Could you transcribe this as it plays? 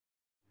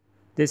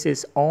This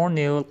is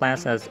all-new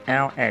Lexus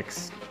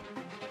NX.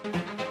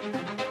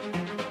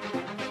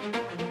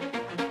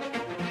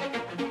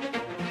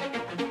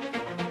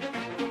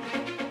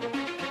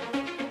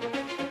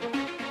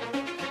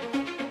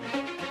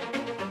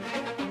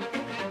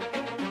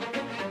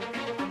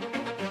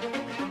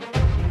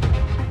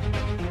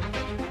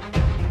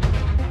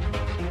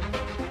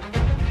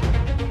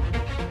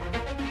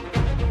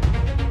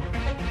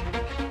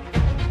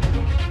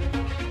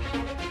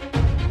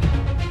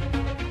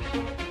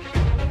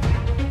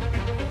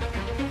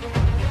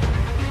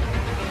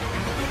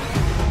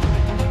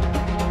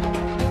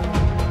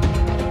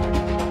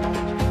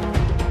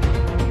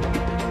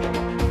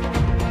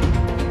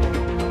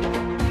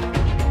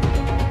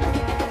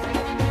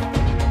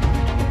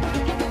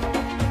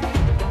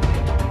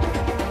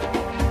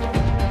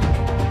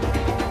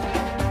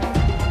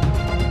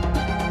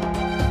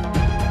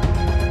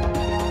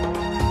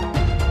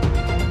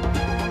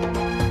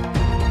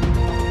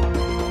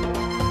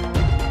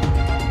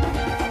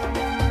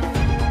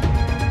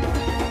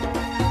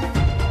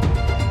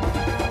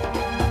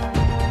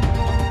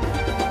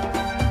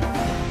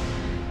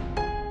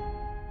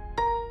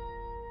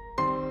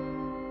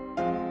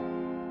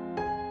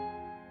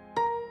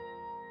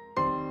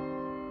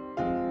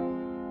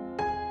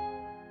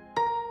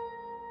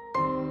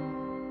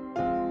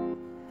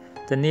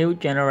 The new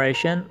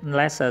generation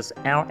Lexus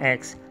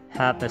NX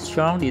have a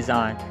strong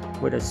design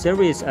with a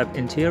series of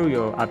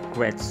interior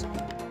upgrades.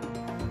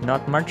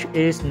 Not much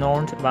is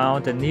known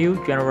about the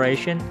new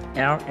generation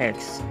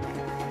NX.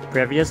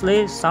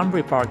 Previously, some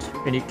reports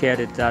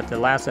indicated that the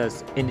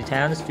Lexus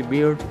intends to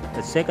build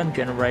a second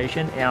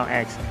generation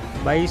NX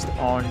based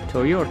on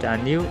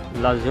Toyota's new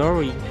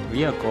luxury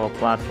vehicle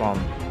platform.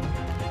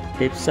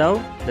 If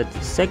so, the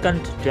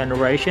second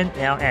generation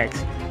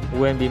NX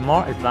will be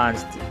more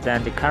advanced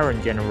than the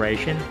current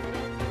generation.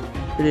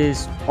 It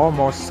is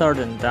almost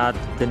certain that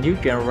the new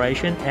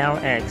generation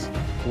NX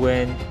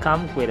will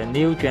come with a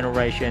new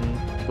generation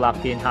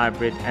plug-in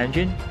hybrid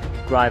engine,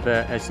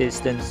 driver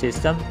assistance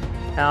system,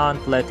 and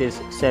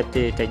latest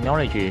safety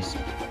technologies.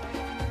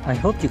 I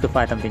hope you could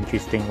find something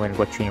interesting when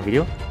watching the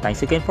video.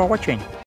 Thanks again for watching.